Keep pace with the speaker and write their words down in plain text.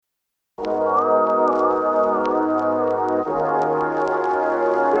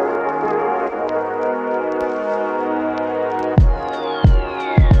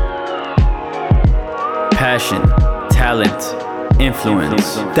expression, talent,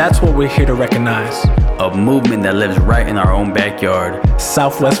 influence. That's what we're here to recognize. A movement that lives right in our own backyard,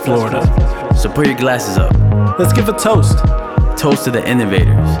 Southwest Florida. So put your glasses up. Let's give a toast. Toast to the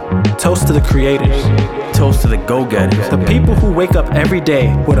innovators. Toast to the creators. Toast to the go-getters. The people who wake up every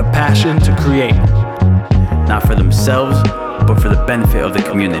day with a passion to create. Not for themselves, but for the benefit of the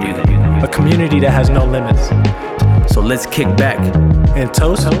community. A community that has no limits. So let's kick back and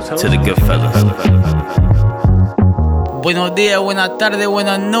toast to the good fellas. Buenos dias, buenas tardes,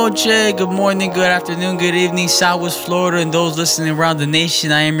 buenas noches. Good morning, good afternoon, good evening, Southwest Florida, and those listening around the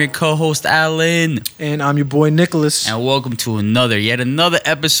nation. I am your co-host, Alan. And I'm your boy, Nicholas. And welcome to yet another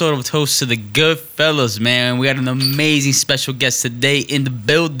episode of Toast to the Good Fellas, man. We got an amazing special guest today in the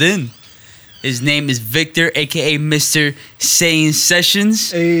building. His name is Victor, a.k.a. Mr. Saying Sessions.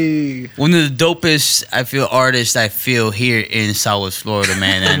 Hey. One of the dopest, artists here in Southwest Florida,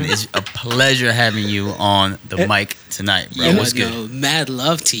 man. And it's a pleasure having you on the mic tonight, bro. Yeah, What's good? Mad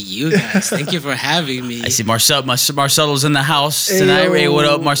love to you guys. Thank you for having me. I see Marcelo's in the house tonight. Hey, what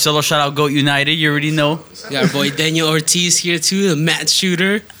up, Marcelo? Shout out Goat United. You already know. We got our boy Daniel Ortiz here too, the match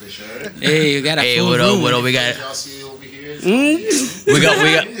shooter. For sure. Hey, we got a full room. What up? We got.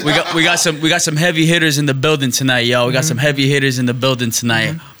 We got some heavy hitters in the building tonight, y'all. We got some heavy hitters in the building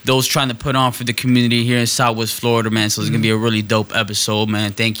tonight. Those trying to put on for the community here in Southwest Florida, man. So it's gonna be a really dope episode,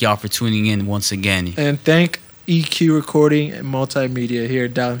 man. Thank y'all for tuning in once again. And thank EQ Recording and Multimedia here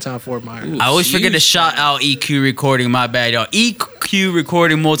in downtown Fort Myers. I always forget to shout out EQ Recording. My bad, y'all. EQ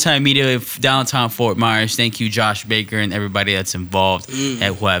Recording Multimedia downtown Fort Myers. Thank you, Josh Baker, and everybody that's involved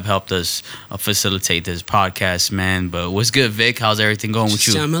and who have helped us facilitate this podcast, man. But what's good, Vic? How's everything going with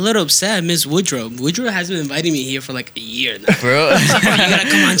you? I'm a little upset. Miss Woodrow has been inviting me here for like a year now. Bro, you gotta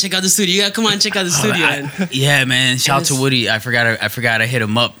come on, check out the studio. Yeah, man. Shout out to Woody. I forgot to hit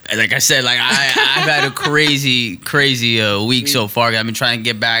him up. Like I said, I've had a crazy week so far. I've been trying to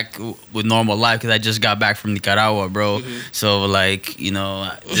get back with normal life because I just got back from Nicaragua, bro. So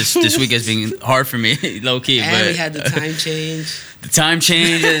this week has been hard for me, low key. And but we had the time change. The time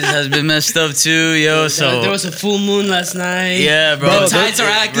change has been messed up too, yo. So there was a full moon last night. Yeah, bro. The tides are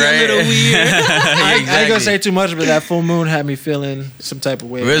acting a little weird. I ain't gonna say too much, but that full moon had me feeling some type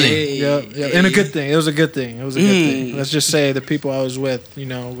of way. Really? Yeah. And a good thing. It was a good thing. Let's just say the people I was with,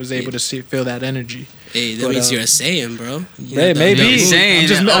 was able to feel that energy. Hey, that means you're a Saiyan, bro. Hey, maybe.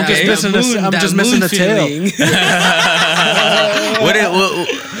 I'm just missing the tail.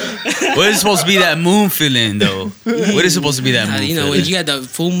 What is supposed to be that moon feeling, though? What is supposed to be that moon feeling? When you got the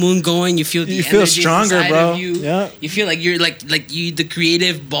full moon going, you feel you feel stronger, bro. Yeah. You feel like you're like you, the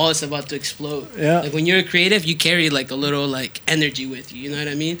creative ball is about to explode. Yeah. Like when you're a creative, you carry like a little like energy with you. You know what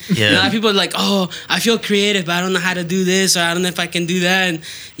I mean? Yeah. A lot of people are like, oh, I feel creative, but I don't know how to do this, or I don't know if I can do that. And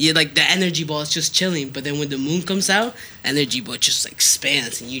you like the energy ball is just chilling. But then when the moon comes out, energy ball just like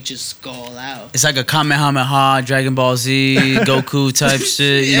expands and you just go all out. It's like a Kamehameha, Dragon Ball Z, Goku type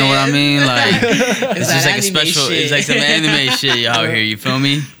shit. You know what I mean? Like it's just like a special. Shit. It's like some anime shit out here. You feel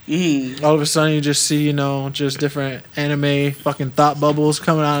me? All of a sudden, you just see, just different anime fucking thought bubbles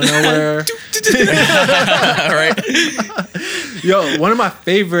coming out of nowhere. Right? Yo, one of my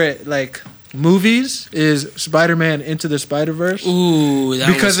favorite movies is Spider-Man Into the Spider-Verse. Ooh, that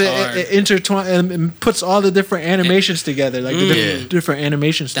because was hard. it intertwines and puts all the different animations together, the different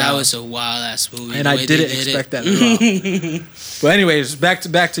animation styles. That was a wild ass movie, and I didn't expect that at all. But anyways, back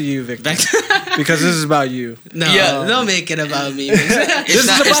to you, Victor, because this is about you. No, don't make it about me. It's about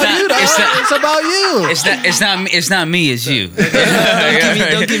you. It's about you. It's not me. It's you.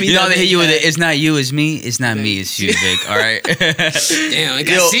 Don't give me. You know they hit you with it. It's not you. It's me. It's not me. It's you, Vic. All right. Damn, it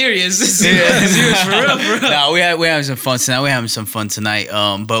got serious. For real. Nah, we're having some fun tonight.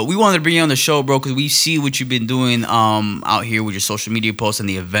 But we wanted to bring you on the show, bro, because we see what you've been doing out here with your social media posts and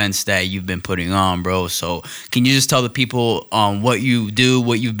the events that you've been putting on, bro. So can you just tell the people what you do,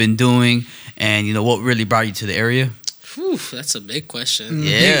 what you've been doing, and what really brought you to the area? Whew, that's a big question.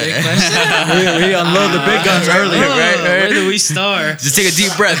 Yeah. Big question. we unload the big guns earlier, right? Where do we start? Just take a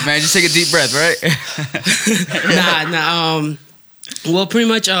deep breath, man. Just take a deep breath, right? Well, pretty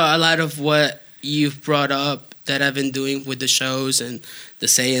much a lot of what you've brought up that I've been doing with the shows and the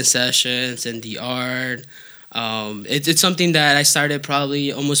Saying Sessions and the art, it's something that I started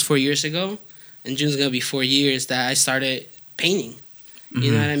probably almost 4 years ago. In June's going to be 4 years that I started painting.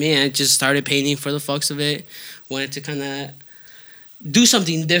 You know what I mean? I just started painting for the fucks of it. Wanted to kind of do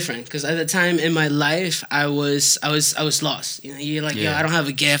something different because at the time in my life I was lost. You're like, yo, I don't have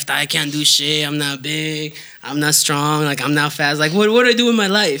a gift. I can't do shit. I'm not big. I'm not strong. Like I'm not fast. Like what do I do in my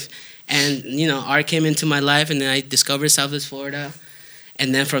life? And art came into my life, and then I discovered Southwest Florida,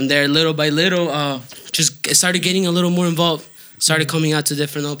 and then from there, little by little, just started getting a little more involved. Started coming out to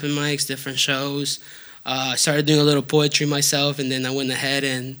different open mics, different shows. Started doing a little poetry myself, and then I went ahead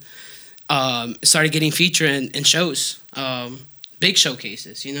and started getting featured in shows, big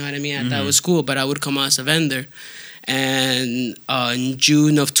showcases. You know what I mean? I thought it was cool, but I would come out as a vendor. And in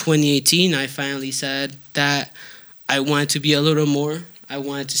June of 2018, I finally said that I wanted to be a little more. I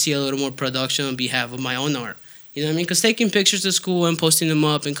wanted to see a little more production on behalf of my own art. You know what I mean? Because taking pictures to school and posting them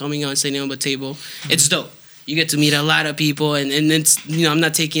up and coming out and sitting on the table, it's dope. You get to meet a lot of people, and it's, you know, I'm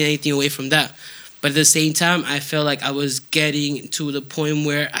not taking anything away from that. But at the same time, I felt like I was getting to the point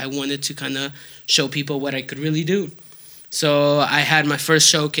where I wanted to kind of show people what I could really do. So I had my first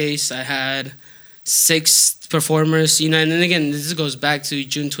showcase. I had 6 performers, you know, and then again, this goes back to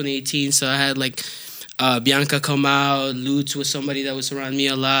June 2018. So I had like Bianca come out, Lutz was somebody that was around me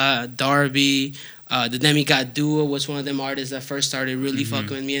a lot, Darby, the Demigod Duo was one of them artists that first started really fucking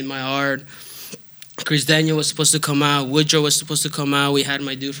with me and my art. Chris Daniel was supposed to come out. Woodrow was supposed to come out. We had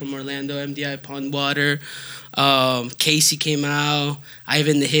my dude from Orlando, MDI Pondwater. Casey came out.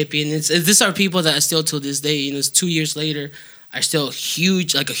 Ivan the Hippie. And these are people that are still till this day, you know, it's 2 years later, are still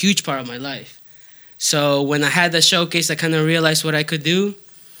huge, like a huge part of my life. So when I had that showcase, I kind of realized what I could do.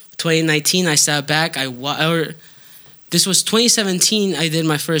 2019, I sat back. This was 2017, I did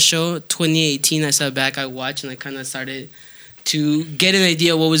my first show. 2018, I sat back, I watched, and I kind of started to get an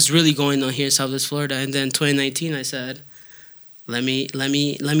idea of what was really going on here in Southwest Florida. And then 2019, I said, let me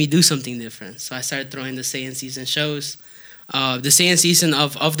do something different. So I started throwing the Saiyan season shows. The Saiyan season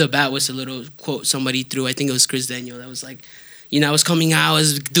of the bat was a little quote somebody threw. I think it was Chris Daniel. That was like, you know, I was coming out, I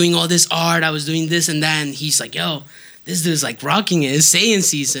was doing all this art, I was doing this and that. And he's like, yo, this dude's like rocking it. It's Saiyan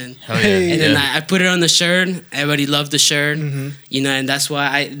season. Hell yeah. And then I put it on the shirt. Everybody loved the shirt. You know, and that's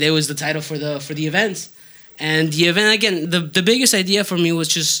why there was the title for the events. And the event, again, the biggest idea for me was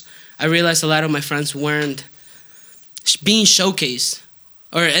just, I realized a lot of my friends weren't being showcased.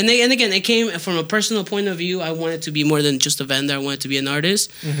 And again, it came from a personal point of view. I wanted to be more than just a vendor. I wanted to be an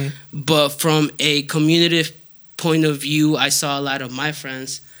artist. But from a community point of view, I saw a lot of my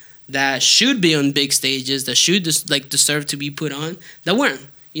friends that should be on big stages, that should deserve to be put on, that weren't.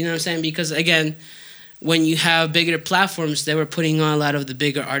 You know what I'm saying? Because, again, when you have bigger platforms, they were putting on a lot of the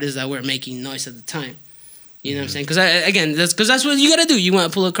bigger artists that were making noise at the time. You know what I'm saying? Because that's what you got to do. You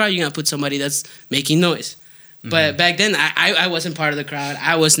want to pull a crowd, you got to put somebody that's making noise. But back then, I wasn't part of the crowd.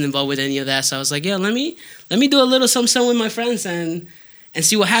 I wasn't involved with any of that. So I was like, yeah, let me do a little something with my friends and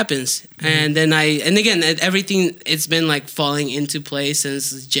see what happens. And then again, everything, it's been like falling into place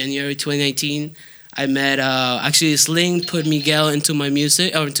since January 2019. I met, actually Sling put Miguel into my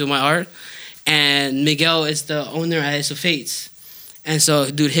music, or into my art. And Miguel is the owner at Ace of Fates. And so,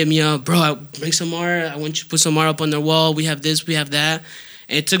 dude hit me up, bro, bring some art. I want you to put some art up on the wall. We have this, we have that.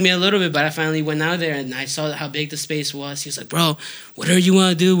 And it took me a little bit, but I finally went out there and I saw how big the space was. He was like, bro, whatever you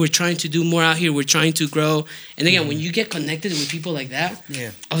want to do, we're trying to do more out here. We're trying to grow. And again, when you get connected with people like that,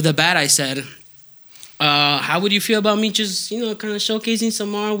 off the bat, I said, how would you feel about me just, you know, kind of showcasing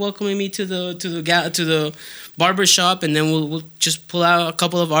some art, welcoming me to the barber shop, and then we'll just pull out a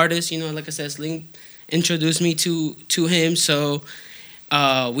couple of artists. You know, like I said, Sling introduced me to him. So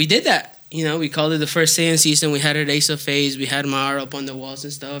we did that. You know, we called it the first Saiyan season. We had it at Ace of Fates. We had my art up on the walls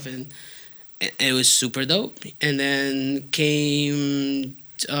and stuff, and it was super dope. And then came,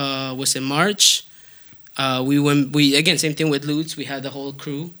 was in March. We again, same thing with Lutz. We had the whole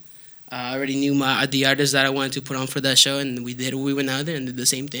crew. I already knew the artists that I wanted to put on for that show, and we went out there and did the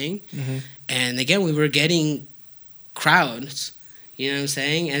same thing. And again, we were getting crowds. You know what I'm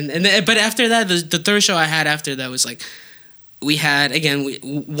saying? But after that, the third show I had after that was like, we had, again,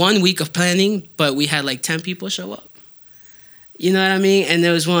 1 week of planning, but we had like 10 people show up. You know what I mean? And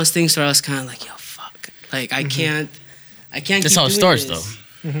there was one of those things where I was kind of like, yo, fuck. Like, I can't That's how it starts, though.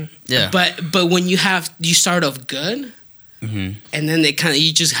 Yeah. But when you start off good, and then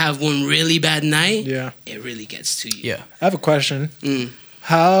you just have one really bad night, it really gets to you. Yeah. I have a question.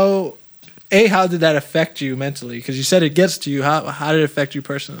 How did that affect you mentally? Because you said it gets to you. How did it affect you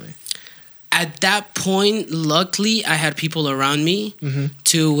personally? At that point, luckily, I had people around me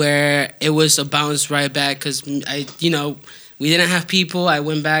to where it was a bounce right back, because we didn't have people. I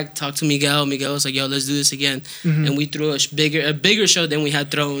went back, talked to Miguel. Miguel was like, yo, let's do this again. And we threw a bigger show than we had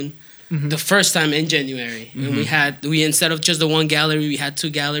thrown the first time in January. And we instead of just the one gallery, we had 2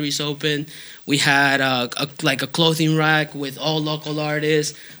 galleries open. We had a clothing rack with all local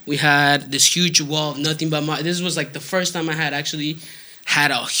artists. We had this huge wall of nothing but this was like the first time I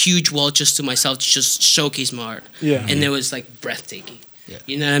had a huge wall just to myself to just showcase my art. And it was like breathtaking. Yeah.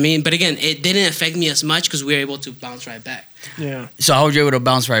 You know what I mean? But again, it didn't affect me as much because we were able to bounce right back. Yeah. So how were you able to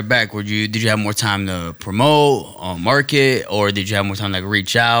bounce right back? Did you have more time to promote, market, or did you have more time to like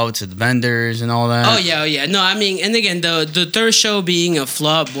reach out to the vendors and all that? Oh yeah. No, I mean, and again, the third show being a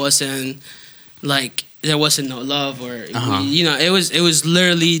flop wasn't like there wasn't no love or you know, it was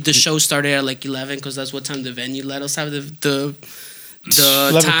literally the show started at like 11 because that's what time the venue let us have the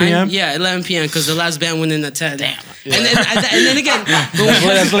 11 time. PM? Yeah, 11 p.m. because the last band went in at 10. Damn. And then again,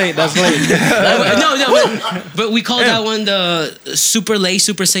 That's late. but we called that one the Super Late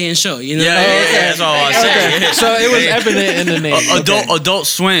Super Saiyan show. You know? That's all I was saying. Okay. So it was evident in the name. Adult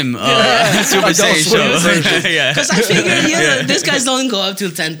Swim, Super Saiyan show. Yeah. Because I figured, these guys don't go up till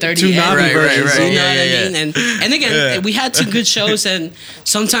 10:30. Two Na'vi Right, versions. right. You know Yeah, what I mean? And again, we had 2 good shows, and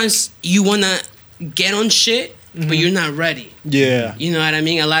sometimes you wanna get on shit, but you're not ready. Yeah. You know what I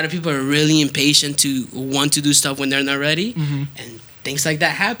mean? A lot of people are really impatient to want to do stuff when they're not ready, and things like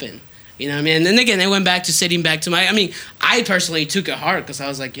that happen. You know what I mean? And then again, I went back to sitting back to my. I mean, I personally took it hard because I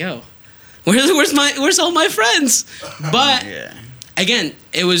was like, "Yo, where's all my friends?" But again,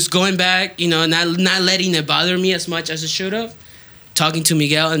 it was going back. You know, not letting it bother me as much as it should have. Talking to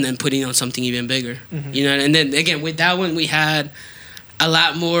Miguel and then putting on something even bigger. You know, and then again with that one we had a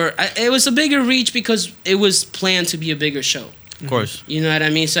lot more. It was a bigger reach because it was planned to be a bigger show. Of course. You know what I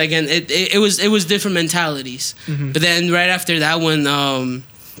mean? So again, it was different mentalities. But then right after that one,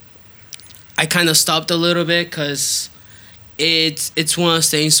 I kind of stopped a little bit because it's one of those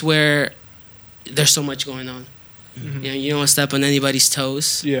things where there's so much going on. You know, you don't want to step on anybody's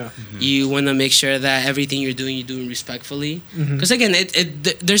toes. Yeah. You want to make sure that everything you're doing respectfully. Because again,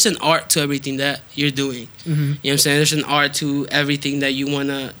 there's an art to everything that you're doing. You know what I'm saying? There's an art to everything that you want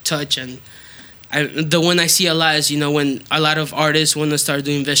to touch. And the one I see a lot is, you know, when a lot of artists want to start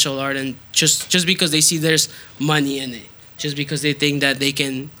doing visual art and just because they see there's money in it. Just because they think that they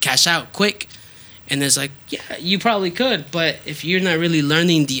can cash out quick. And it's like, yeah, you probably could. But if you're not really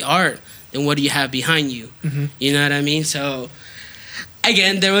learning the art, then what do you have behind you? You know what I mean? So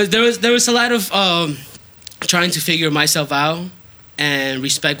again, there was a lot of trying to figure myself out and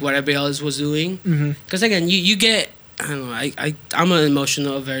respect what everybody else was doing. Because again, you get, I don't know, I'm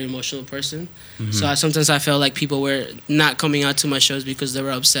a very emotional person. So sometimes I felt like people were not coming out to my shows because they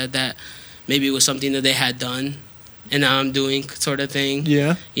were upset that maybe it was something that they had done and now I'm doing, sort of thing.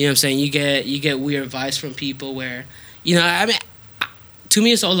 Yeah. You know what I'm saying? You get weird vibes from people where, you know, I mean, to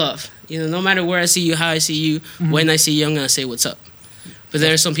me, it's all love. You know, no matter where I see you, how I see you, when I see you, I'm gonna say what's up. But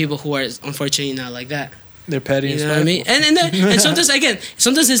there are some people who are unfortunately not like that. They're petty. You know what I mean? And sometimes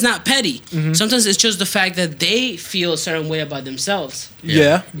sometimes it's not petty. Sometimes it's just the fact that they feel a certain way about themselves.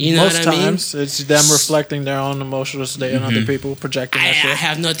 Yeah. You know Most what I mean? times it's them reflecting their own emotional state on other people, projecting I that shit.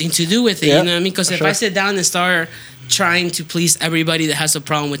 have nothing to do with it. Yeah, You know what I mean? Because for if sure. I sit down and start trying to please everybody that has a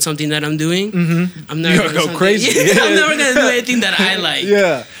problem with something that I'm doing, I'm never You'll gonna go do something- crazy. I'm never gonna do anything that I like.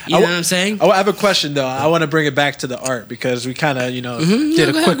 Yeah. You know what I'm saying? I have a question though. I want to bring it back to the art because we kind of, did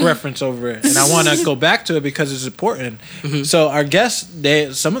a go quick ahead. reference over it, and I want to go back to it because it's important. So our guests,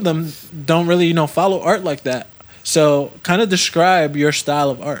 some of them don't really, follow art like that. So kind of describe your style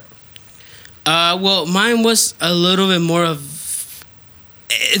of art. Well, mine was a little bit more of.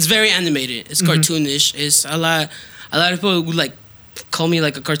 It's very animated. It's cartoonish. It's a lot of people would like call me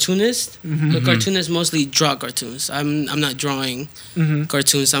like a cartoonist. But cartoonists mostly draw cartoons. I'm not drawing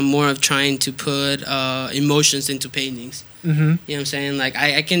cartoons. I'm more of trying to put emotions into paintings. You know what I'm saying? Like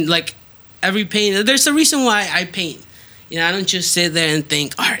I can like every paint. There's a reason why I paint. You know, I don't just sit there and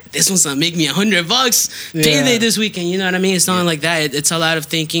think, all right, this one's gonna make me $100 payday this weekend. You know what I mean? It's not like that. It's a lot of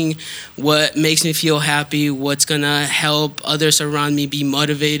thinking what makes me feel happy, what's gonna help others around me be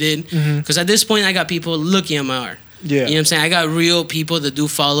motivated. Because at this point, I got people looking at my art. Yeah. You know what I'm saying? I got real people that do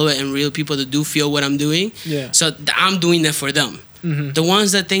follow it and real people that do feel what I'm doing. Yeah. So I'm doing it for them. The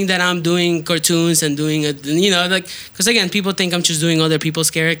ones that think that I'm doing cartoons and doing it, because again, people think I'm just doing other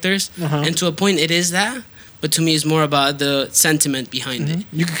people's characters. And to a point, it is that. But to me, it's more about the sentiment behind it.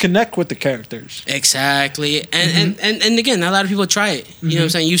 You can connect with the characters. Exactly. And again, a lot of people try it. You know what I'm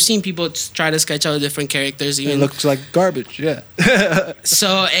saying? You've seen people try to sketch out different characters. It looks like garbage. Yeah.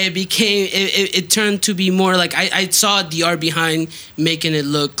 So it became, it turned to be more like, I saw the art behind making it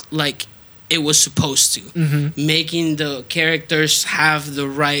look like it was supposed to. Making the characters have the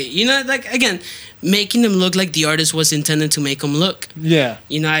right, again, making them look like the artist was intended to make them look. Yeah.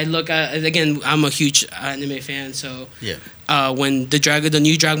 I look at, again, I'm a huge anime fan, so Yeah. when the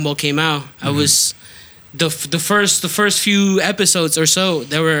new Dragon Ball came out, I was the first few episodes or so,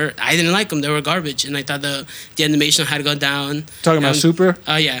 I didn't like them. They were garbage, and I thought the animation had gone down. Talking about Super?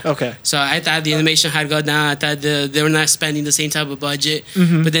 Oh yeah. Okay. So I thought the animation had gone down. I thought they were not spending the same type of budget.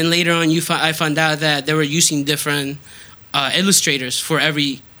 But then later on, I found out that they were using different illustrators for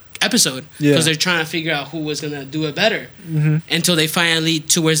every episode because they're trying to figure out who was gonna do it better. Until they finally,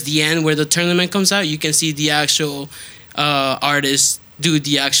 towards the end where the tournament comes out, you can see the actual artists do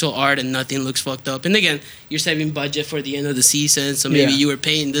the actual art and nothing looks fucked up. And again, you're saving budget for the end of the season, so maybe you were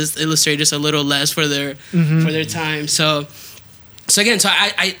paying this illustrators a little less for their time. So again,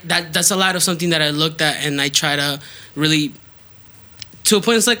 I that's a lot of something that I looked at, and I try to really, to a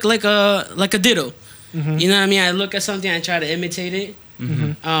point, it's like a ditto. You know what I mean? I look at something, I try to imitate it,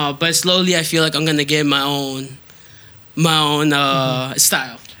 but slowly I feel like I'm gonna get my own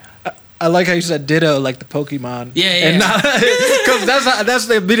style. I like how you said ditto, like the Pokemon. Yeah. And because that's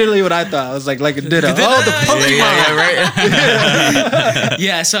immediately what I thought. I was like a ditto. Oh, the Pokemon. Right.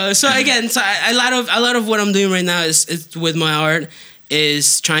 Yeah. So again, a lot of what I'm doing right now is with my art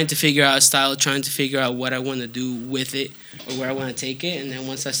is trying to figure out style, trying to figure out what I want to do with it or where I want to take it, and then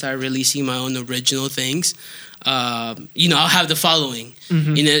once I start releasing my own original things, I'll have the following.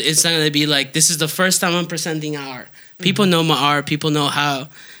 It's not gonna be like, this is the first time I'm presenting art. People know my art. People know how.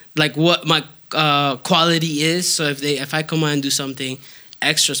 Like what my quality is. So if I come on and do something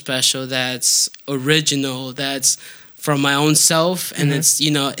extra special, that's original, that's from my own self, and it's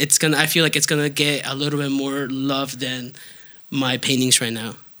I feel like it's gonna get a little bit more love than my paintings right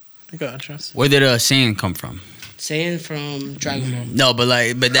now. Gotcha. Where did Saiyan come from? Saiyan from Dragon Ball. No, but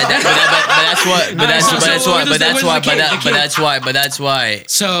that's why.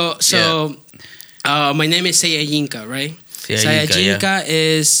 So my name is Saiyajinka, right? Saiyajinka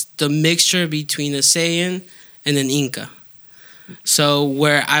is the mixture between a Saiyan and an Inca. So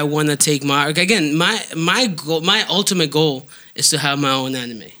where I want to take my ultimate goal is to have my own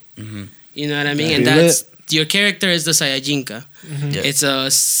anime. You know what I mean? And that's your character is the Saiyajinka. It's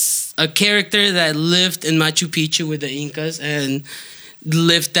a character that lived in Machu Picchu with the Incas and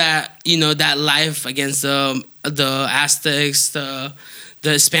lived that life against the Aztecs,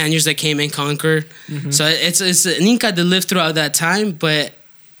 the Spaniards that came and conquered. So it's an Inca that lived throughout that time, but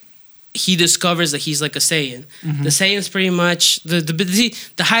he discovers that he's like a Saiyan. The Saiyans pretty much the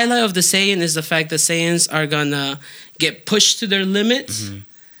highlight of the Saiyan is the fact that Saiyans are gonna get pushed to their limits,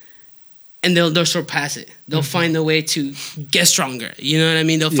 and they'll surpass it. They'll find a way to get stronger. You know what I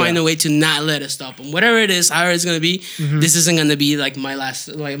mean? They'll find a way to not let it stop them. Whatever it is, however it's gonna be, this isn't gonna be like my last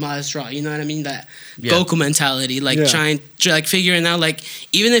draw. You know what I mean? That Goku mentality, trying figuring out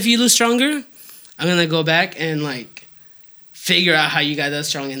even if you lose stronger, I'm gonna go back and figure out how you got that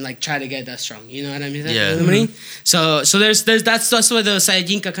strong and try to get that strong. You know what I mean? Yeah. You know what I mean? So that's where the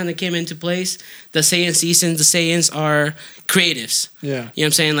Saiyajinka kind of came into place. The Saiyan seasons, the Saiyans are creatives. Yeah. You know what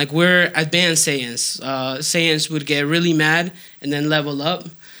I'm saying? We're advanced Saiyans. Saiyans would get really mad and then level up.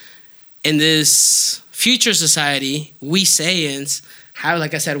 In this future society, we Saiyans have,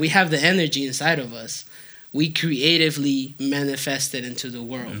 like I said, we have the energy inside of us. We creatively manifest it into the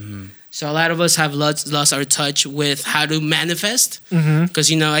world. So a lot of us have lost our touch with how to manifest, because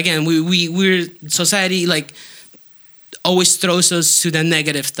again, we're society always throws us to the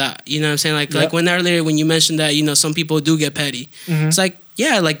negative thought. You know what I'm saying? Like when you mentioned that some people do get petty. It's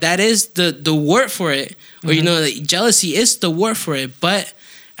that is the word for it, or jealousy is the word for it, but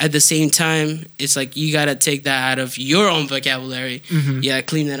at the same time, it's you gotta take that out of your own vocabulary. You gotta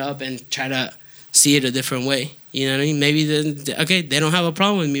clean it up and try to see it a different way. You know what I mean? Maybe they don't have a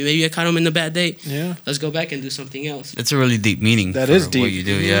problem with me. Maybe I caught them in a bad day. Yeah. Let's go back and do something else. It's a really deep meaning. That is deep. What you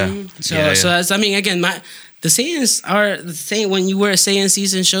do, yeah. So that's, again, the Saiyans are the same. When you wear a Saiyan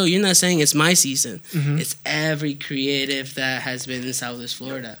season show, you're not saying it's my season. It's every creative that has been in Southwest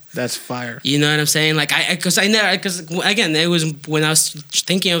Florida. That's fire. You know what I'm saying? Because again, it was when I was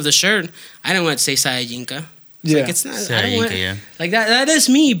thinking of the shirt, I didn't want to say Saiyajinka. It's not. I don't want that is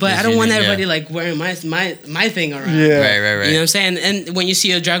me, but I don't want everybody wearing my thing around. Yeah. Right. You know what I'm saying? And when you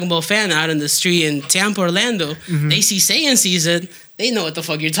see a Dragon Ball fan out in the street in Tampa, Orlando, they see Saiyan season, they know what the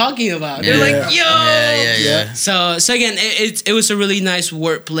fuck you're talking about. They're like, yo. Yeah. So again, it was a really nice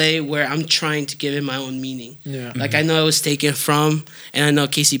wordplay where I'm trying to give it my own meaning. Yeah. I know it was taken from, and I know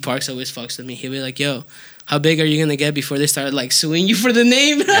Casey Parks always fucks with me. He'll be like, yo, how big are you gonna get before they start like suing you for the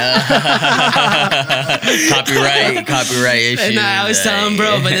name? Copyright issues. And I always tell them,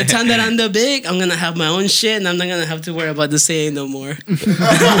 bro, by the time that I'm the big, I'm gonna have my own shit, and I'm not gonna have to worry about the saying no more.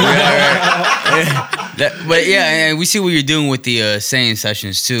 But yeah, and we see what you're doing with the saying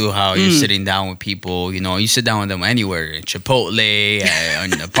sessions too. How you're sitting down with people. You know, you sit down with them anywhere, Chipotle, on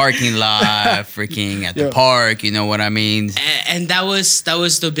the parking lot, freaking at the park. You know what I mean? And that was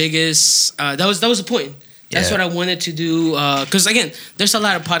the biggest. That was the point. That's what I wanted to do. Because again, there's a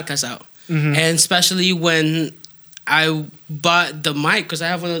lot of podcasts out, and especially when I bought the mic, because I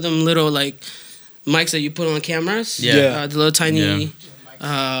have one of them little like mics that you put on cameras. The little tiny.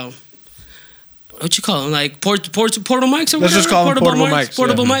 What you call them? Like portal mics or whatever? Let's just call them portable mics.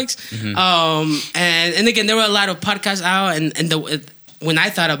 Portable mics. And again, there were a lot of podcasts out, and when I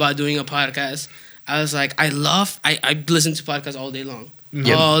thought about doing a podcast, I was like, I listen to podcasts all day long.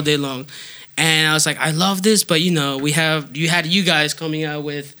 All day long. And I was like, I love this, but you know, you had you guys coming out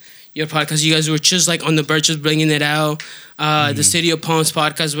with your podcast. You guys were just like on the verge of bringing it out. The City of Palms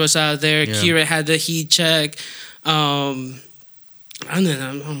podcast was out there. Kira had the Heat Check. And then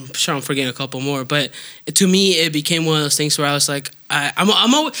I'm sure I'm forgetting a couple more, but to me, it became one of those things where I was like, I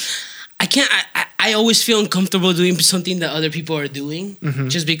always feel uncomfortable doing something that other people are doing,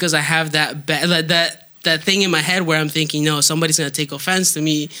 just because I have that thing in my head where I'm thinking, no, somebody's gonna take offense to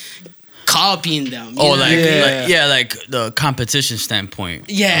me copying them. Like the competition standpoint.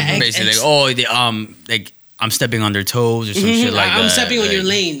 Yeah, basically, like I'm stepping on their toes or some shit like that. I'm stepping on your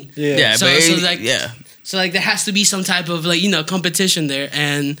lane. So like there has to be some type of like, you know, competition there,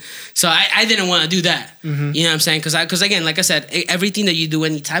 and so I didn't want to do that. You know what I'm saying? Because again, like I said, everything that you do,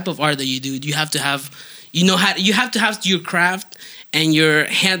 any type of art that you do, you have to have, you have to have your craft and your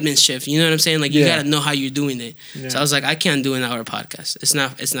handmanship. You know what I'm saying? Like you gotta know how you're doing it. So I was like, I can't do an hour podcast. It's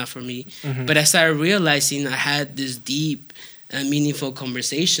not for me. But I started realizing I had this deep and meaningful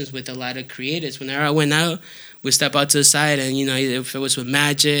conversations with a lot of creatives. Whenever I went out, we step out to the side, and you know, if it was with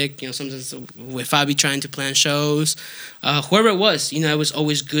Magic, you know, sometimes with Fabi trying to plan shows, whoever it was, you know, it was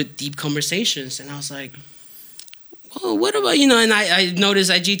always good, deep conversations. And I was like, well, what about, you know? And I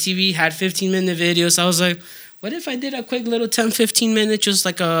noticed IGTV had 15-minute videos. I was like, what if I did a quick little 10-15 minute, just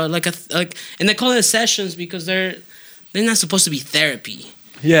like and they call it sessions because they're not supposed to be therapy.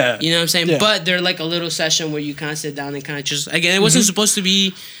 Yeah. You know what I'm saying? Yeah. But they're like a little session where you kind of sit down and kind of just, again, it wasn't supposed to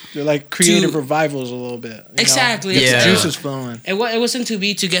be. They're like creative revivals a little bit. Exactly. The juice is flowing. It wasn't to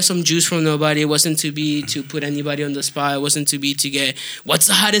be to get some juice from nobody. It wasn't to be to put anybody on the spot. It wasn't to be to get what's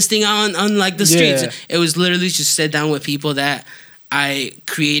the hottest thing on like the streets. It was literally just sit down with people that I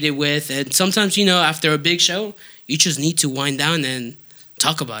created with. And sometimes, you know, after a big show, you just need to wind down and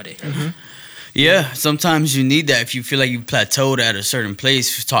talk about it. Yeah, sometimes you need that. If you feel like you've plateaued at a certain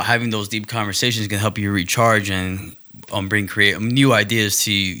place, having those deep conversations can help you recharge and bring new ideas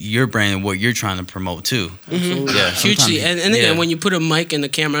to your brand and what you're trying to promote too. Absolutely. Yeah, hugely. And again, when you put a mic and the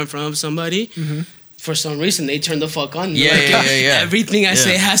camera in front of somebody, for some reason they turn the fuck on. Everything I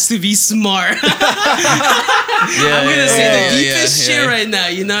say has to be smart. I'm gonna say the deepest shit right now.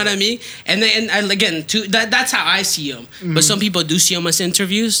 You know what I mean? And again, that's how I see them. But some people do see them as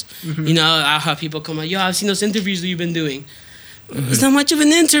interviews. You know, I'll have people come like, "Yo, I've seen those interviews that you've been doing." It's not much of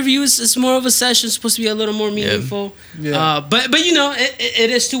an interview. It's more of a session. It's supposed to be a little more meaningful. But you know, it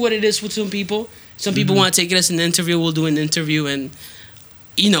is to what it is with some people. Some people want to take it as an interview. We'll do an interview, and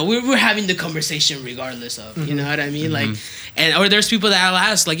you know, we're having the conversation regardless of, you know what I mean? Like, or there's people that I'll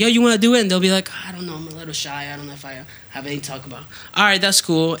ask, like, yo, you want to do it? And they'll be like, I don't know, I'm a little shy. I don't know if I have anything to talk about. All right, that's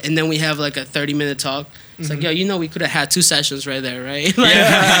cool. And then we have like a 30-minute talk. It's like, yo, you know, we could have had 2 sessions right there, right? Like,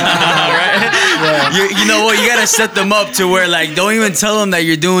 You know what? You gotta set them up to where, like, don't even tell them that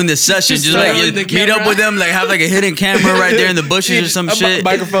you're doing this session. Just like meet up with them, like have like a hidden camera right there in the bushes or some shit.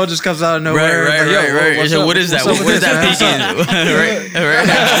 Microphone just comes out of nowhere. Right. So what is that? What is that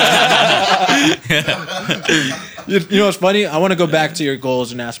peeking? You know what's funny? I want to go back to your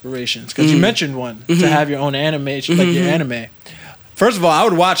goals and aspirations because you mentioned one to have your own animation, like your anime. First of all, I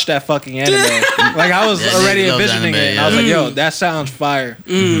would watch that fucking anime. Like I was already envisioning it. And I was like, yo, that sounds fire.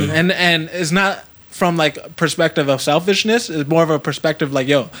 And it's not from like perspective of selfishness. It's more of a perspective like,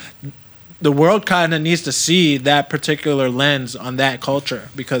 yo, the world kind of needs to see that particular lens on that culture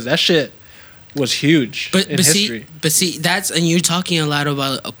because that shit was huge in history. See, that's, and you're talking a lot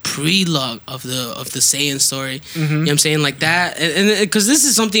about a prelogue of the Saiyan story. You know what I'm saying? Like that, and because this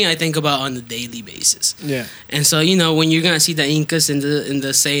is something I think about on a daily basis. Yeah. And so, you know, when you're gonna see the Incas and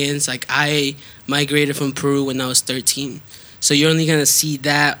the Saiyans, like I migrated from Peru when I was 13, so you're only gonna see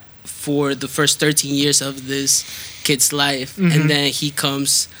that for the first 13 years of this kid's life, and then he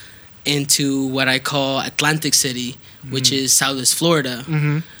comes into what I call Atlantic City, which is Southwest Florida,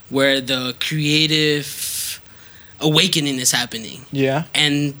 where the creative awakening is happening. Yeah.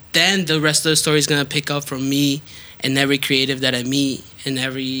 And then the rest of the story is going to pick up from me and every creative that I meet and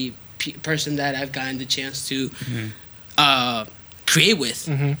every person that I've gotten the chance to create with.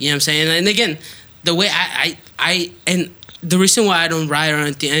 You know what I'm saying? And again, the way I and the reason why I don't write or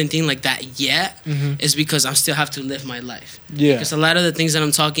anything like that yet is because I still have to live my life. Yeah. Because a lot of the things that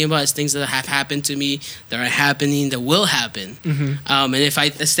I'm talking about is things that have happened to me, that are happening, that will happen. And if I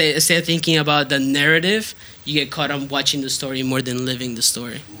stay thinking about the narrative, you get caught up watching the story more than living the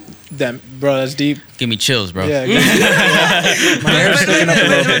story. Bro, that's deep. Give me chills, bro. Yeah. My hair's sticking up a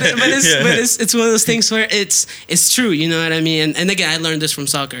little bit. But it's one of those things where it's true. You know what I mean? And again, I learned this from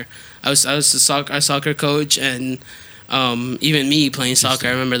soccer. I was a soccer coach, and even me playing soccer,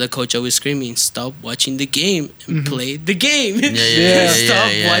 I remember the coach always screaming, "Stop watching the game and play the game."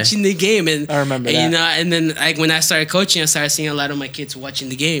 Stop watching the game. And I remember that. You know, and then like when I started coaching, I started seeing a lot of my kids watching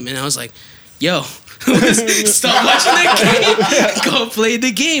the game, and I was like, "Yo, stop watching the game, go play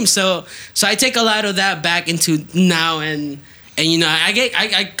the game." So I take a lot of that back into now, and you know,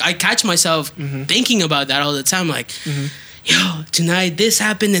 I catch myself thinking about that all the time, like. Yo, tonight this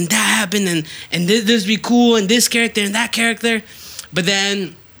happened and that happened and this be cool and this character and that character, but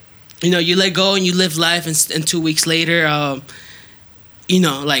then, you know, you let go and you live life, and 2 weeks later, you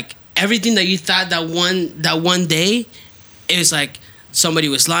know, like everything that you thought that one day, it was like somebody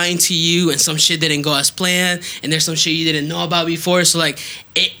was lying to you and some shit didn't go as planned and there's some shit you didn't know about before. So like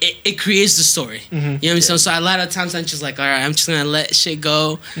it creates the story. You know what I mean? So a lot of times I'm just like, all right, I'm just gonna let shit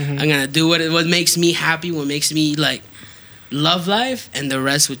go. I'm gonna do what makes me happy, what makes me like love life, and the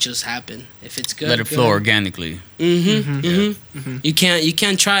rest would just happen. If it's good, let it flow organically. You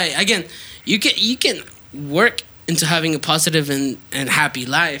can't try again. You can work into having a positive and happy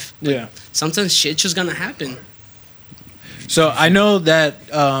life. Yeah. Sometimes shit's just gonna happen. So I know that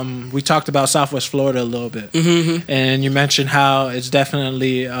we talked about Southwest Florida a little bit, and you mentioned how it's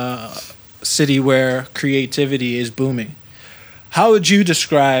definitely a city where creativity is booming. How would you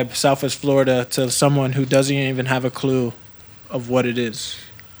describe Southwest Florida to someone who doesn't even have a clue of what it is?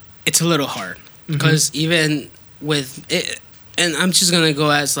 It's a little hard because even with it, and I'm just gonna go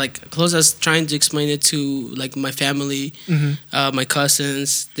as like close as trying to explain it to like my family, my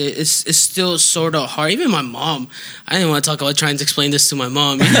cousins. It's still sort of hard. Even my mom, I didn't want to talk about trying to explain this to my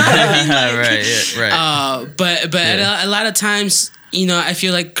mom. You know what I mean? Like, but a lot of times, you know, I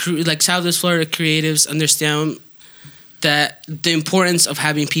feel like Southwest Florida creatives understand that the importance of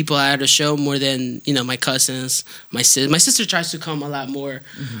having people at a show more than, you know, my cousins, my sister tries to come a lot more,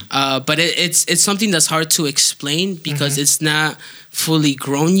 but it's something that's hard to explain because it's not fully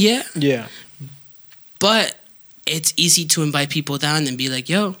grown yet. Yeah, but it's easy to invite people down and be like,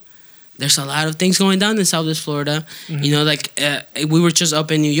 yo, there's a lot of things going down in Southwest Florida. You know, like we were just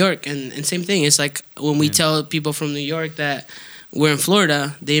up in New York, and same thing. It's like when we tell people from New York that we're in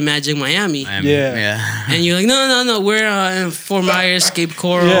Florida, they imagine Miami. Yeah. And you're like, no, we're in Fort Myers, Cape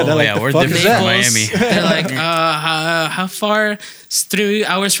Coral. Yeah, they're like, we're fuck different is that? from Miami. They're like, how far? It's 3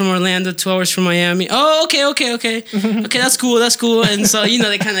 hours from Orlando, 2 hours from Miami. Oh, okay. Okay, that's cool. And so, you know,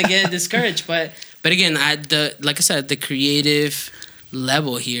 they kind of get discouraged. But again, like I said, the creative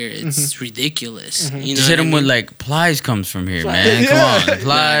level here, it's ridiculous. You know, Just hit them with like Plies comes from here, man. Yeah. Come on,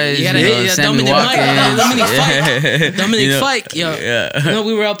 Plies. You gotta hit Dominic Fike. Yo, you know,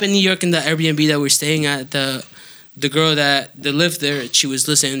 we were up in New York in the Airbnb that we're staying at. The girl that lived there, she was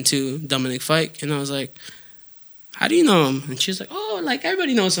listening to Dominic Fike, and I was like, "How do you know him?" And she was like, "Oh, like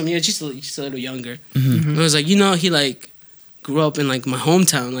everybody knows him. Yeah, she's a little younger." And I was like, "You know, he like grew up in like my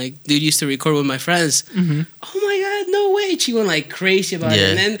hometown. Like, dude used to record with my friends." Oh my god, no way! She went like crazy about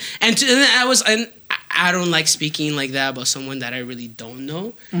it, and I don't like speaking like that about someone that I really don't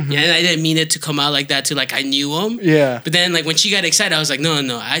know. Yeah, and I didn't mean it to come out like that. To like I knew him. Yeah. But then like when she got excited, I was like, no,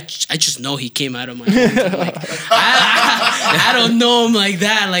 I just know he came out of my hometown. Like, I don't know him like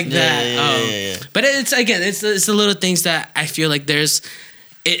that. Yeah. But it's again, it's the little things that I feel like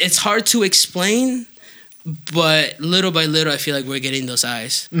it's hard to explain. But little by little, I feel like we're getting those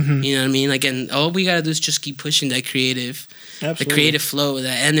eyes. You know what I mean? Like, and all we gotta do is just keep pushing that creative, the creative flow,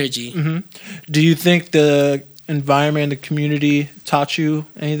 that energy. Do you think the environment and the community taught you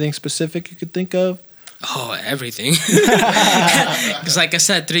anything specific you could think of? Oh, everything. Because, like I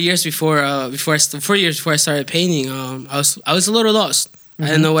said, 4 years before I started painting, I was a little lost. I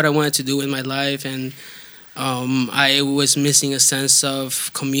didn't know what I wanted to do with my life, and I was missing a sense of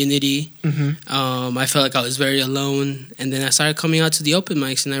community. I felt like I was very alone. And then I started coming out to the open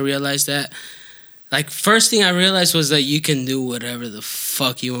mics, and I realized that Like, first thing I realized was that you can do whatever the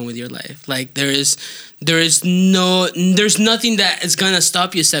fuck you want with your life. Like, there's nothing that is gonna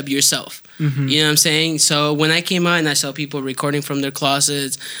stop you except yourself. Mm-hmm. You know what I'm saying? So when I came out and I saw people recording from their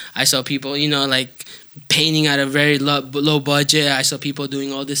closets, I saw people, you know, like painting at a very low budget. I saw people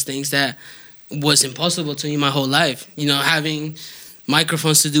doing all these things that was impossible to me my whole life. You know, having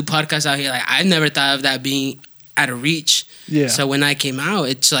microphones to do podcasts out here, like I never thought of that being out of reach. Yeah. So when I came out,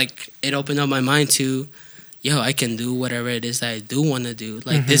 it's like it opened up my mind to, yo, I can do whatever it is that I do want to do.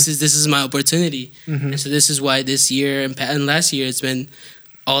 Like this is my opportunity, and so this is why this year and last year it's been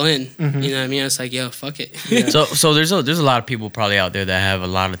all in. You know what I mean? It's like, yo, fuck it. Yeah. So there's a lot of people probably out there that have a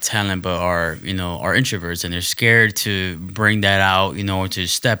lot of talent but are introverts, and they're scared to bring that out, or to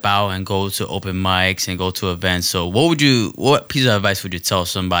step out and go to open mics and go to events. So what piece of advice would you tell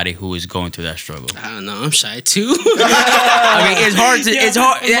somebody who is going through that struggle? I don't know. I'm shy too. I mean, it's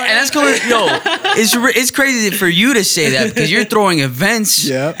hard, and that's going. It's crazy for you to say that because you're throwing events,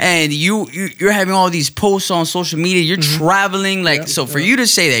 and you're having all these posts on social media. You're traveling, so for you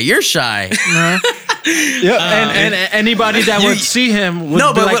to say that you're shy. And anybody that would see him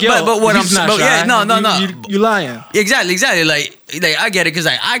would be like, yo, but what he's I'm not shy. no. You lying. Exactly. Like I get it because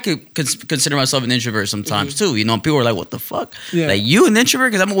I could consider myself an introvert sometimes too. People are like, "What the fuck?" Yeah. Like you an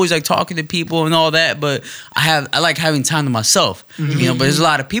introvert? Because I'm always like talking to people and all that. But I like having time to myself. But there's a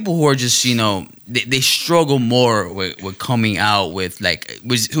lot of people who are just they struggle more with coming out with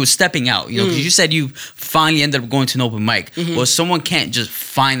who is stepping out. Because you said you finally ended up going to an open mic. Well, someone can't just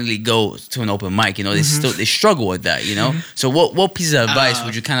finally go to an open mic. They struggle with that. So what piece of advice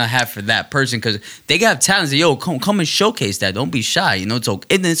would you kind of have for that person? Because they got talents. Yo, come and showcase that. Don't be shy.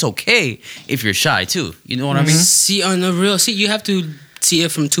 It's okay if you're shy too. You know what I mean? See, on the real, you have to see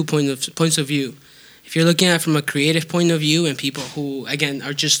it from two points of view. If you're looking at it from a creative point of view, and people who again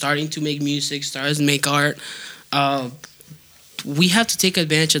are just starting to make music, starting to make art, we have to take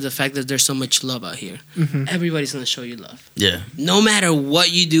advantage of the fact that there's so much love out here. Everybody's gonna show you love. Yeah. No matter what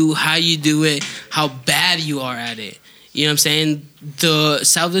you do, how you do it, how bad you are at it. You know what I'm saying? The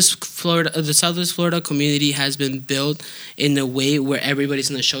Southwest Florida community has been built in a way where everybody's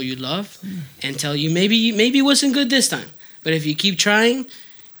gonna show you love and tell you maybe it wasn't good this time, but if you keep trying,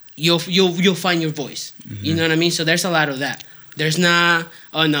 you'll find your voice. You know what I mean? So there's a lot of that. There's not,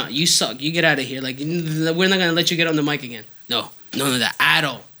 oh no, you suck, you get out of here. Like, we're not gonna let you get on the mic again. No, none of that at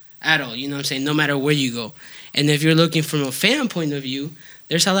all. You know what I'm saying? No matter where you go. And if you're looking from a fan point of view,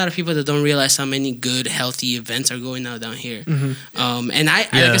 there's a lot of people that don't realize how many good, healthy events are going on down here. And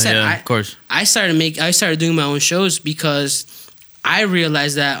like I said, of course. I started doing my own shows because I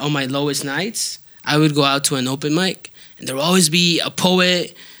realized that on my lowest nights, I would go out to an open mic, and there will always be a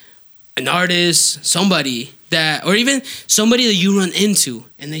poet, an artist, somebody or even somebody that you run into,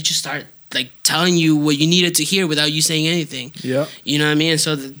 and they just start like telling you what you needed to hear without you saying anything. Yeah, you know what I mean. And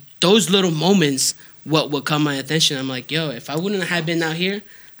so those little moments, what would caught my attention, I'm like, yo, if I wouldn't have been out here,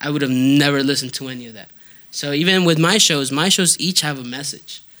 I would have never listened to any of that. So even with my shows each have a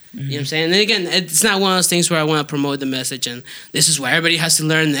message. You know what I'm saying? And then again, it's not one of those things where I want to promote the message and this is where everybody has to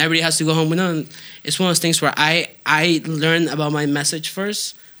learn and everybody has to go home. But no, it's one of those things where I learn about my message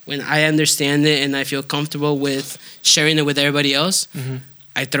first. When I understand it and I feel comfortable with sharing it with everybody else,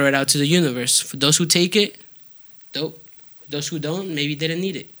 I throw it out to the universe. For those who take it, dope. For those who don't, maybe they didn't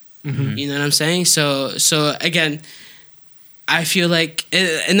need it. You know what I'm saying? So again, I feel like,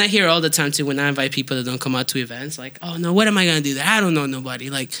 and I hear all the time too when I invite people that don't come out to events, like, oh no, what am I gonna do there? I don't know nobody.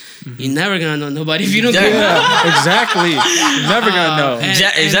 Like, you're never gonna know nobody if you don't. Exactly. You're never gonna know.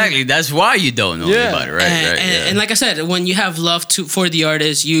 Exactly. That's why you don't know anybody, right? And like I said, when you have love for the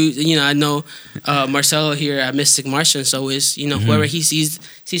artist, you know, I know Marcelo here at Mystic Martian, so is whoever he sees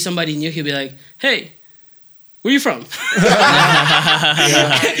somebody new, he'll be like, hey, where you from?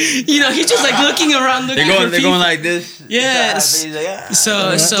 He's just like looking around. They're going like this. Yes.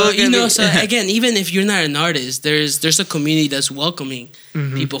 So again, even if you're not an artist, there's a community that's welcoming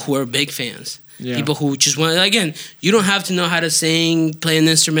people who are big fans. Yeah. People who just want. Again, you don't have to know how to sing, play an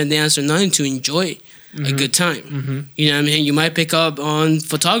instrument, dance, or nothing to enjoy a good time. You know what I mean? You might pick up on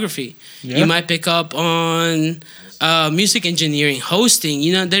photography. Yep. You might pick up on music engineering, hosting.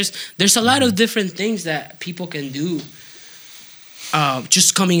 There's a lot of different things that people can do.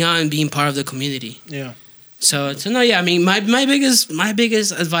 Just coming out and being part of the community. Yeah. So no, yeah. I mean, my biggest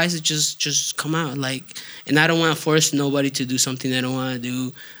advice is just come out, like, and I don't want to force nobody to do something they don't want to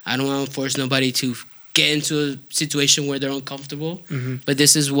do. I don't want to force nobody to get into a situation where they're uncomfortable. But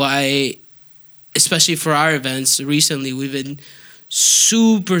this is why, especially for our events, recently we've been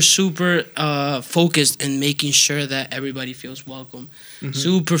super focused in making sure that everybody feels welcome.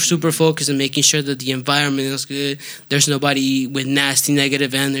 Super focused in making sure that the environment is good. There's nobody with nasty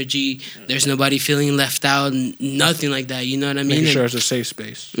negative energy. There's nobody feeling left out. Nothing like that. You know what I mean? Making sure it's a safe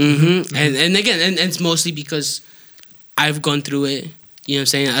space. And again, and it's mostly because I've gone through it. You know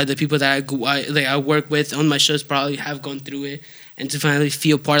what I'm saying? The people that I work with on my shows probably have gone through it. And to finally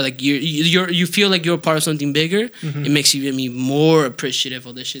feel part, like you feel like you're a part of something bigger, it makes you even more appreciative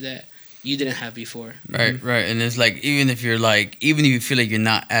of the shit that you didn't have before. Right. And it's like, even if you feel like you're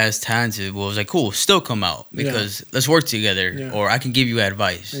not as talented, well, it's like, cool, still come out because let's work together, or I can give you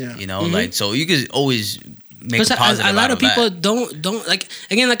advice. You know, like, so you can always make a positive. A lot of people don't like.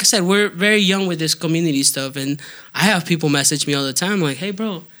 Again, like I said, we're very young with this community stuff, and I have people message me all the time, like, "Hey,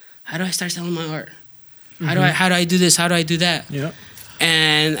 bro, how do I start selling my art? How do I do this? How do I do that?" Yeah.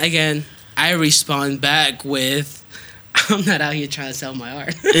 And again, I respond back with, "I'm not out here trying to sell my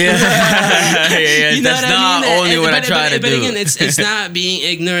art." You know that's not only what I try to do. But again, it's not being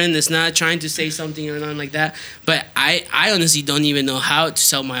ignorant. It's not trying to say something or nothing like that. But I honestly don't even know how to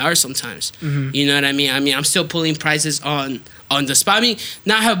sell my art sometimes. You know what I mean? I'm still pulling prices on the spot. I mean,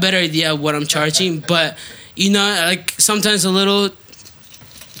 not have a better idea of what I'm charging, but you know, like sometimes a little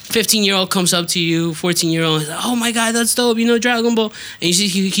 15-year-old comes up to you, 14-year-old, like, "Oh my God, that's dope, you know, Dragon Ball." And you see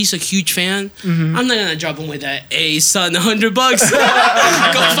he's a huge fan. I'm not gonna drop him with that, "Hey son, $100. Go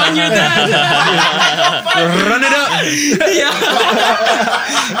find your dad." Run it up.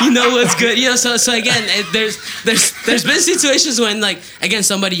 Yeah. You know what's good. You know, so again, there's been situations when, like, again,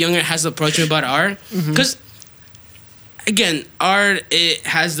 somebody younger has approached me about art. Because again, art, it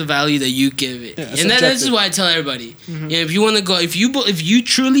has the value that you give it, and this is why I tell everybody: if you want to go, if you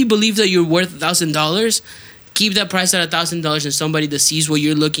truly believe that you're worth $1,000, keep that price at $1,000, and somebody that sees what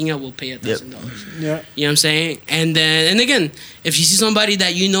you're looking at will pay $1,000. Yeah, you know what I'm saying? And again, if you see somebody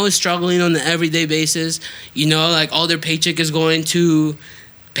that you know is struggling on an everyday basis, you know, like all their paycheck is going to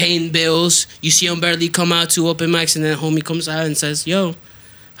paying bills, you see them barely come out to open mics, and then homie comes out and says, "Yo,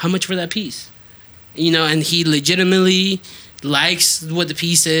 how much for that piece?" You know, and he legitimately likes what the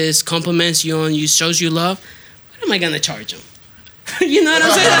piece is, compliments you on you, shows you love. What am I gonna charge him? You know what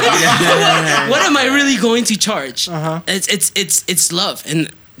I'm saying? What am I really going to charge? It's love, and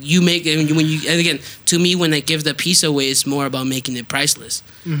you make it when you. And again, to me, when I give the piece away, it's more about making it priceless.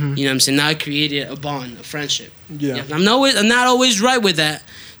 You know what I'm saying? Now I created a bond, a friendship. Yeah, I'm not always right with that.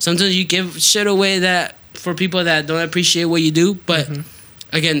 Sometimes you give shit away that for people that don't appreciate what you do, but.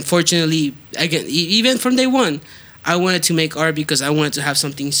 Again, fortunately, even from day one, I wanted to make art because I wanted to have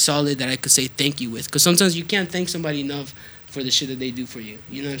something solid that I could say thank you with. Because sometimes you can't thank somebody enough for the shit that they do for you.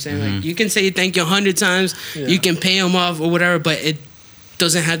 You know what I'm saying? Like, you can say thank you 100 times, you can pay them off or whatever, but it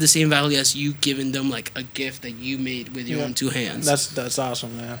doesn't have the same value as you giving them like a gift that you made with your own two hands. That's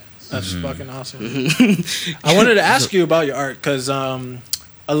awesome, man. That's fucking awesome. I wanted to ask you about your art because a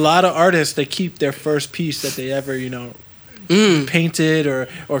lot of artists, they keep their first piece that they ever, painted or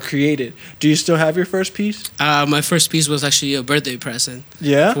created. Do you still have your first piece? My first piece was actually a birthday present.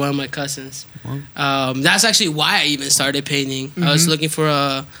 Yeah? For one of my cousins. That's actually why I even started painting. I was looking for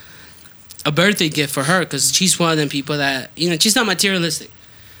a birthday gift for her because she's one of them people that, she's not materialistic.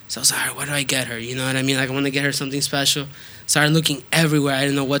 So I was like, all right, what do I get her? You know what I mean? Like, I want to get her something special. Started looking everywhere. I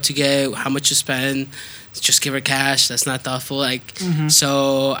didn't know what to get, how much to spend. Just give her cash. That's not thoughtful. Like,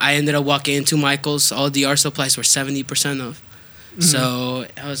 so I ended up walking into Michael's. All the art supplies were 70% off. So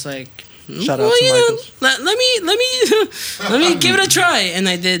I was like, shout out to Michael's. Let me give it a try. And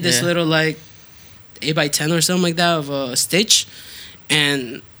I did this little like 8x10 or something like that of a stitch,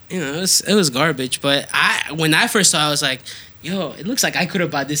 and it was garbage. But when I first saw it, I was like, yo, it looks like I could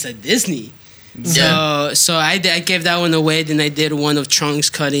have bought this at Disney. So I gave that one away. Then I did one of Trunks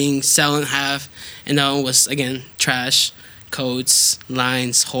cutting, sell in half, and that one was again trash, coats,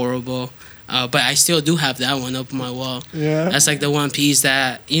 lines, horrible. But I still do have that one up on my wall. Yeah, that's like the one piece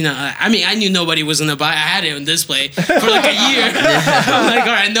that I knew nobody was gonna buy. I had it on display for like a year. I'm like,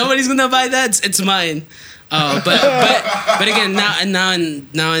 all right, nobody's gonna buy that. It's mine. But again, now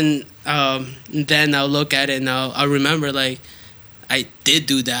and then I'll look at it and I'll remember like. I did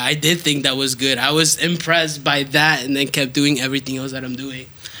do that. I did think that was good. I was impressed by that and then kept doing everything else that I'm doing.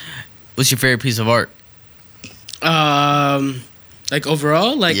 What's your favorite piece of art? Like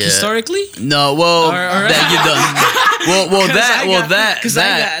overall? Like historically? No, well, that you've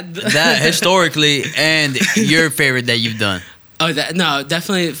done. That historically and your favorite that you've done. Oh,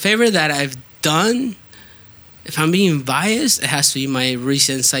 definitely. Favorite that I've done, if I'm being biased, it has to be my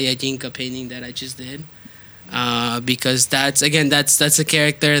recent Saiyajinka painting that I just did. Because that's a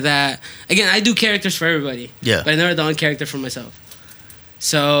character that, again, I do characters for everybody. Yeah. But I never done a character for myself.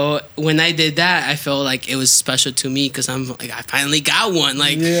 So when I did that, I felt like it was special to me because I'm like, I finally got one.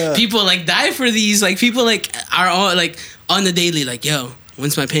 Like people like die for these. Like people like are all like on the daily. Like yo,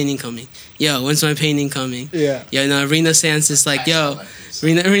 when's my painting coming? Yo, when's my painting coming? Yeah. Yo, no, Rena Sands is like, yo,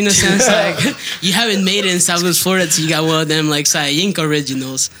 Rena Sands like, you haven't made it in Southwest Florida till you got one of them like Sayayinka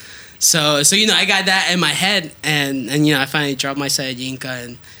originals. So you know, I got that in my head, and you know, I finally dropped my Sayayinka,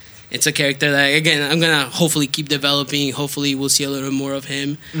 and it's a character that again I'm gonna hopefully keep developing. Hopefully, we'll see a little more of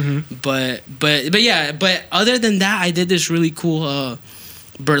him. Mm-hmm. But yeah. But other than that, I did this really cool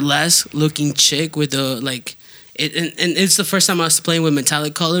burlesque looking chick with the like. And it's the first time I was playing with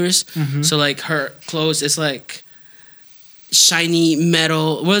metallic colors. Mm-hmm. So like her clothes, it's like shiny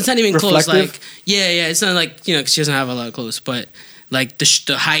metal. Well, it's not even clothes. Like yeah. It's not like, you know, 'cause she doesn't have a lot of clothes, but like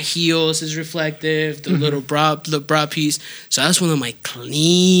the high heels is reflective. The little bra piece. So that's one of my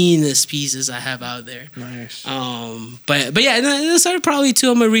cleanest pieces I have out there. Nice. But yeah, those are probably two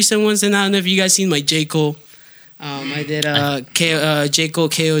of my recent ones. And I don't know if you guys seen my J. Cole. I did J. Cole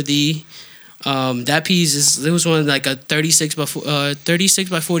KOD. That piece it was one like a 36 by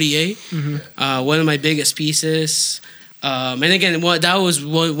 48. Mm-hmm. One of my biggest pieces. And again, that was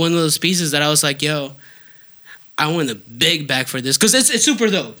one of those pieces that I was like, yo, I want a big bag for this because it's super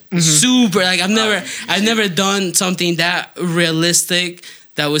dope. Mm-hmm. Super like I've never done something that realistic,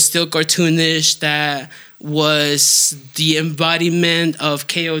 that was still cartoonish, that was the embodiment of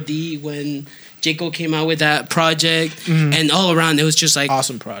KOD when J. Cole came out with that project. Mm-hmm. And all around it was just like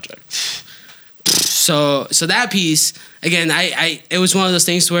awesome project. So that piece again, I it was one of those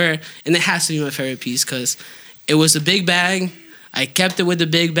things where, and it has to be my favorite piece because it was a big bag. I kept it with the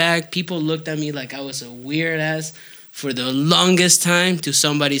big bag. People looked at me like I was a weird ass for the longest time till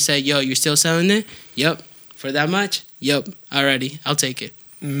somebody said, yo, you're still selling it? Yep. For that much? Yep. Alrighty, I'll take it.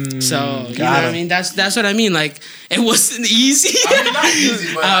 So you know what I mean? That's what I mean. Like it wasn't easy. I mean, not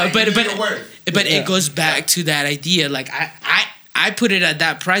easy, but but it goes back to that idea. Like I put it at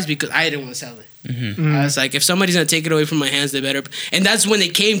that price because I didn't want to sell it. Mm-hmm. I was like, if somebody's gonna take it away from my hands, they better. And that's when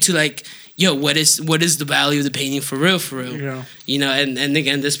it came to like, yo, what is the value of the painting for real? Yeah. You know, and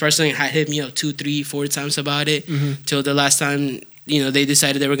again, this person had hit me up 2, 3, 4 times about it till the last time, you know, they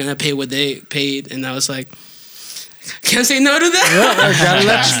decided they were gonna pay what they paid, and I was like, can't say no to that. Yeah, I gotta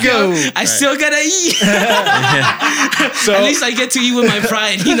let you go. I still gotta eat. So at least I get to eat with my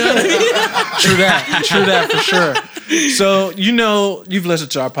pride. You know what I mean? True that for sure. So you know, you've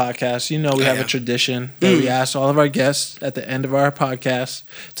listened to our podcast. You know, we have a tradition that we ask all of our guests at the end of our podcast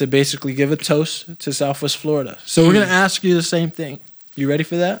to basically give a toast to Southwest Florida. So we're gonna ask you the same thing. You ready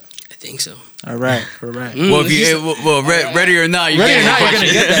for that? I think so. All right. Well, ready or not, you're gonna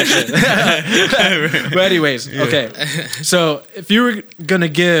get that shit. But anyways, okay. So if you were gonna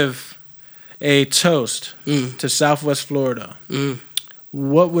give a toast to Southwest Florida,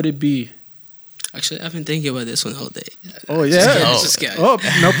 what would it be? Actually, I've been thinking about this one all day. Oh yeah. Oh,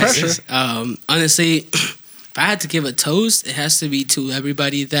 no pressure. Honestly, if I had to give a toast, it has to be to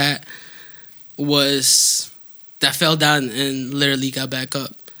everybody that fell down and literally got back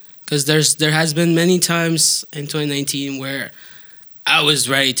up. Because there has been many times in 2019 where I was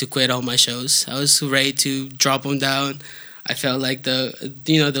ready to quit all my shows. I was ready to drop them down. I felt like the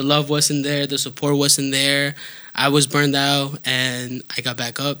love wasn't there, the support wasn't there. I was burned out, and I got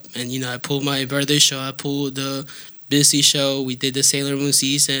back up. And I pulled my birthday show. I pulled the Busy show. We did the Sailor Moon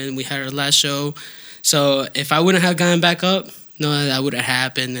season. We had our last show. So if I wouldn't have gotten back up, no, that would have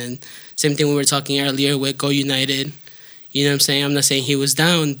happened. And same thing we were talking earlier with Go United. You know what I'm saying? I'm not saying he was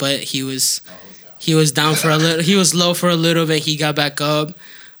down, but he was down for a little. He was low for a little bit. He got back up.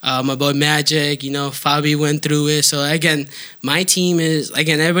 My boy Magic, Fabi went through it. So again, my team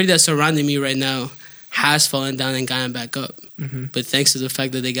everybody that's surrounding me right now has fallen down and gotten back up. Mm-hmm. But thanks to the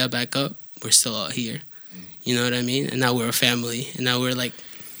fact that they got back up, we're still out here. You know what I mean? And now we're a family. And now we're like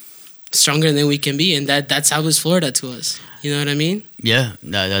stronger than we can be. And that's Southwest Florida to us. You know what I mean? Yeah,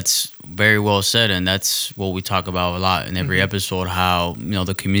 that's very well said, and that's what we talk about a lot in every episode. How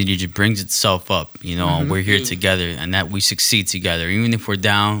the community just brings itself up. And we're here together, and that we succeed together. Even if we're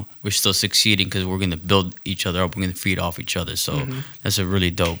down, we're still succeeding because we're gonna build each other up. We're gonna feed off each other. So that's a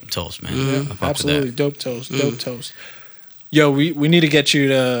really dope toast, man. Yeah, absolutely dope toast. Dope toast. Yo, we need to get you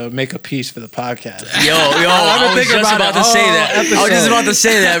to make a piece for the podcast. Yo, I was just about to say that. I was just about to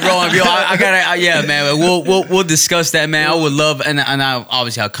say that, bro. Yo, I gotta, yeah, man. We'll discuss that, man. I would love, and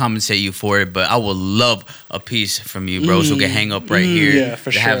I'll compensate you for it, but I would love a piece from you, bro, so we can hang up right here. Yeah,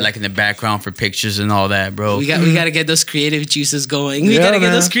 for sure. Have like in the background for pictures and all that, bro. We gotta get those creative juices going. We gotta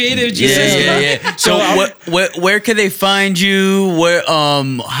get those creative juices. Yeah. So where can they find you? Where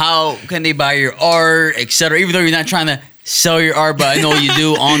how can they buy your art, etc.? Even though you're not trying to sell your art, but I know you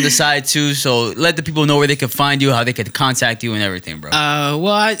do on the side too. So let the people know where they can find you, how they can contact you, and everything, bro. Well,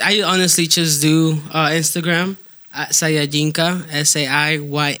 I honestly just do Instagram at Sayajinka,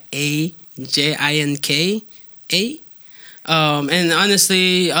 SAIYAJINKA. And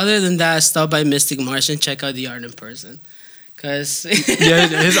honestly, other than that, stop by Mystic Martian. Check out the art in person, cause Yeah,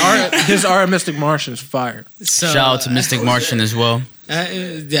 his art Mystic Martian is fire. so, Shout out to Mystic Martian as well.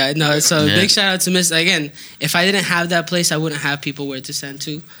 So big shout out to Miss. Again, if I didn't have that place, I wouldn't have people where to send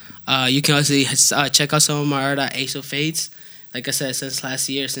to. You can also check out some of my art at Ace of Fates. Like I said, since last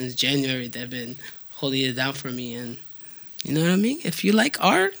year, since January, they've been holding it down for me. And you know what I mean? If you like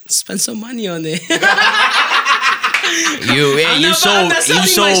art, spend some money on it. You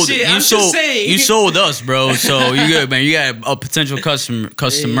sold us, bro. So you good, man. You got a potential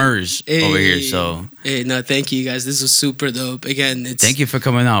customers over here. So no, thank you guys. This was super dope. Again, thank you for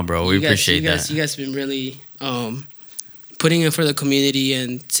coming out, bro. We appreciate that. You guys been really putting in for the community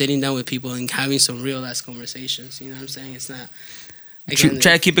and sitting down with people and having some real ass conversations. You know what I'm saying? It's not. Again,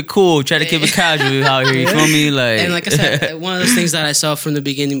 try to keep it cool. Try to keep it casual out here. You feel me? And like I said, one of those things that I saw from the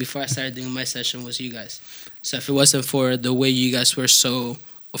beginning before I started doing my session was you guys. So if it wasn't for the way you guys were so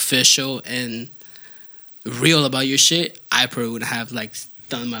official and real about your shit, I probably would have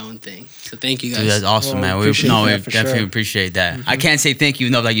done my own thing. So thank you guys. Dude, that's awesome, man. We definitely appreciate that. I can't say thank you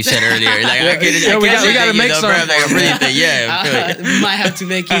enough, like you said earlier. We gotta make something. We might have to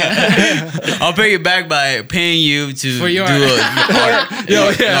make you. I'll pay you back by paying you to For your do art.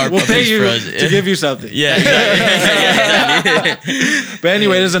 We'll pay you to give you something. Yeah. But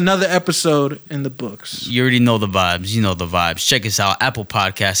anyway, there's another episode in the books. You already know the vibes. You know the vibes. Check us out. Apple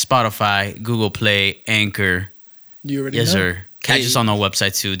Podcasts, Spotify, Google Play, Anchor. You already Yes, know. sir. Catch us on our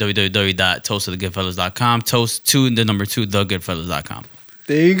website too, www.toasttothegoodfellas.com. Toast to the number 2, thegoodfellas.com.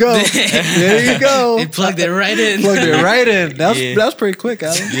 There you go. There you go. They plugged it right in. That was pretty quick,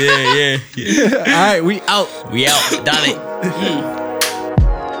 Alan. Yeah. All right, we out. We out. Dale.